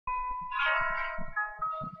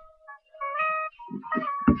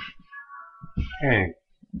Hey,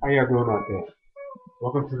 how y'all doing out there?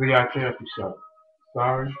 Welcome to the Art Therapy Show.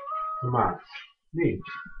 Starring Tomas, me,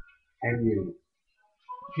 and you.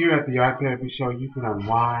 Here at the Art Therapy Show, you can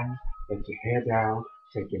unwind, let your hair down,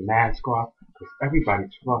 take your mask off, because everybody's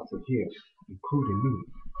thoughts are here, including me.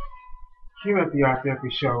 Here at the Art Therapy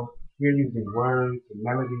Show, we're using words and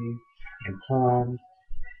melodies and poems,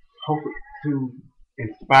 hoping to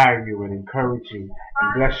inspire you and encourage you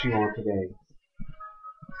and bless you on today.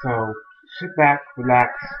 So sit back,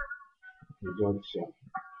 relax, and enjoy the show.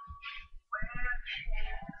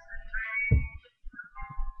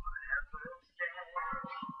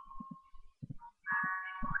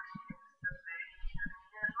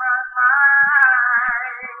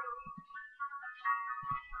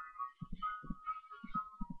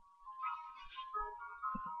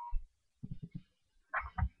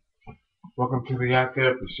 Welcome to the Art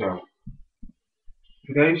Therapy Show.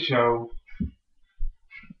 Today's show,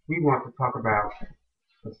 we want to talk about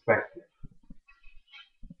perspective.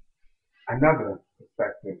 Another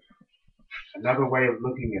perspective, another way of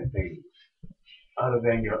looking at things other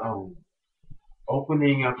than your own.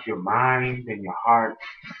 Opening up your mind and your heart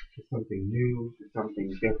to something new, to something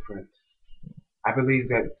different. I believe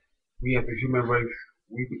that we as a human race,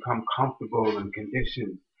 we become comfortable and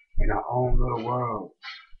conditioned in our own little world.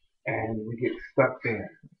 And we get stuck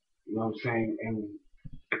there. You know what I'm saying?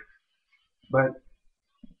 But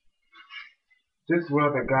this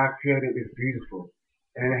world that God created is beautiful.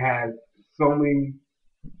 And it has so many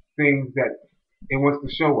things that it wants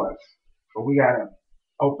to show us. But we gotta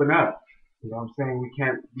open up. You know what I'm saying? We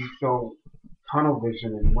can't be so tunnel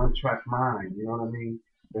vision and one track mind. You know what I mean?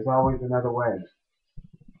 There's always another way.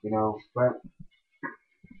 You know, but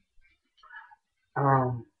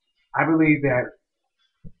I believe that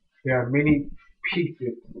there are many pieces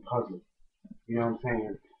to the puzzle. You know what I'm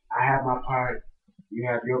saying? I have my part, you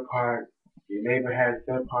have your part, your neighbor has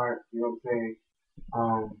their part, you know what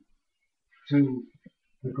I'm saying? To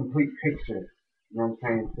the complete picture, you know what I'm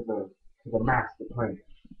saying, to the master plan.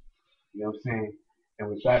 You know what I'm saying? And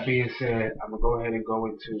with that being said, I'm gonna go ahead and go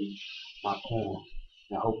into my poem.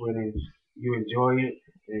 And I hope you enjoy it,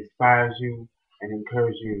 it inspires you and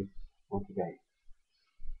encourages you on today.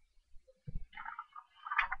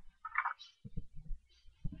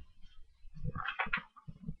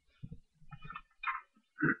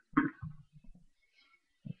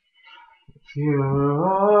 I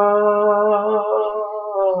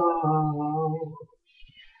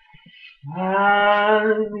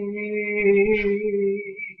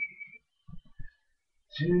need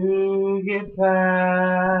to get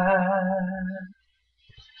back.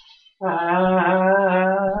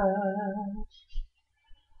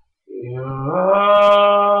 You're all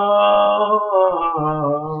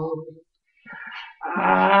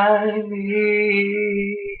I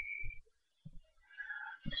need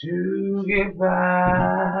to get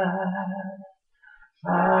back.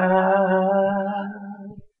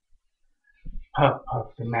 Puff, puff,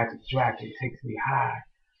 the magic dragon takes me high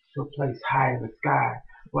to a place high in the sky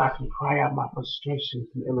where I can cry out my frustrations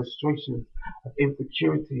and illustrations of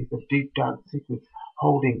insecurities, of deep dark secrets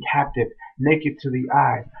holding captive, naked to the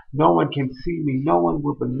eye. No one can see me, no one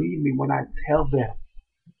will believe me when I tell them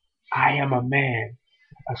I am a man,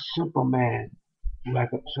 a simple man who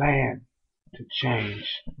has a plan to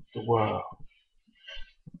change the world.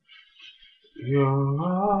 You're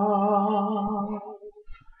all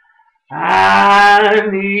I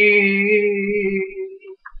need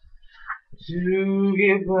to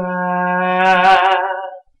get by.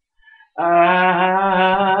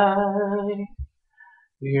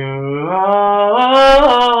 You're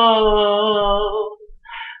all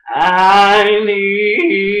I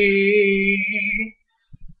need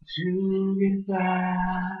to get by.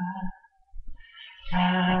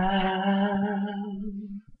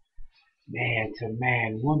 Man to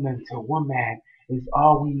man, woman to woman is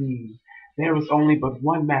all we need. There is only but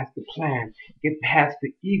one master plan. Get past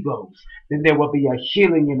the egos, then there will be a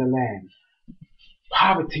healing in the land.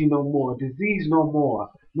 Poverty no more, disease no more,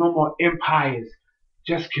 no more empires,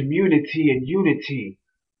 just community and unity.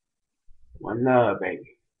 One love,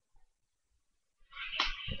 baby.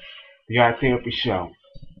 The Art Therapy Show.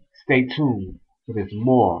 Stay tuned, for there's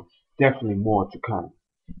more, definitely more to come.